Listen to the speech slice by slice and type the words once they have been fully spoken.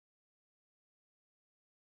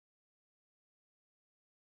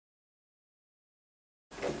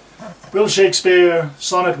Will Shakespeare,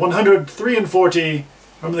 Sonnet 143,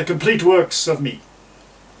 from the complete works of me.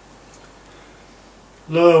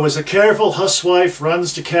 Lo, as a careful huswife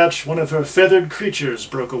runs to catch one of her feathered creatures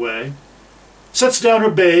broke away, sets down her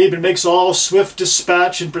babe and makes all swift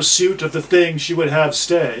dispatch in pursuit of the thing she would have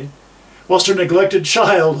stay, whilst her neglected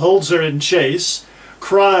child holds her in chase,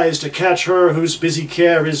 cries to catch her whose busy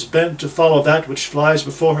care is bent to follow that which flies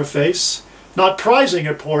before her face, not prizing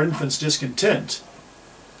her poor infant's discontent.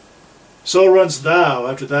 So runn'st thou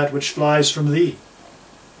after that which flies from thee,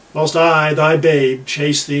 whilst I, thy babe,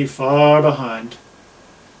 chase thee far behind.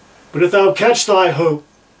 But if thou catch thy hope,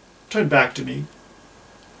 turn back to me,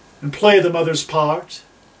 and play the mother's part,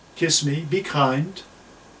 kiss me, be kind.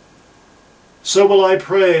 So will I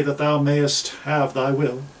pray that thou mayest have thy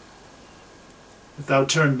will, if thou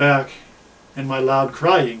turn back, and my loud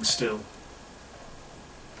crying still.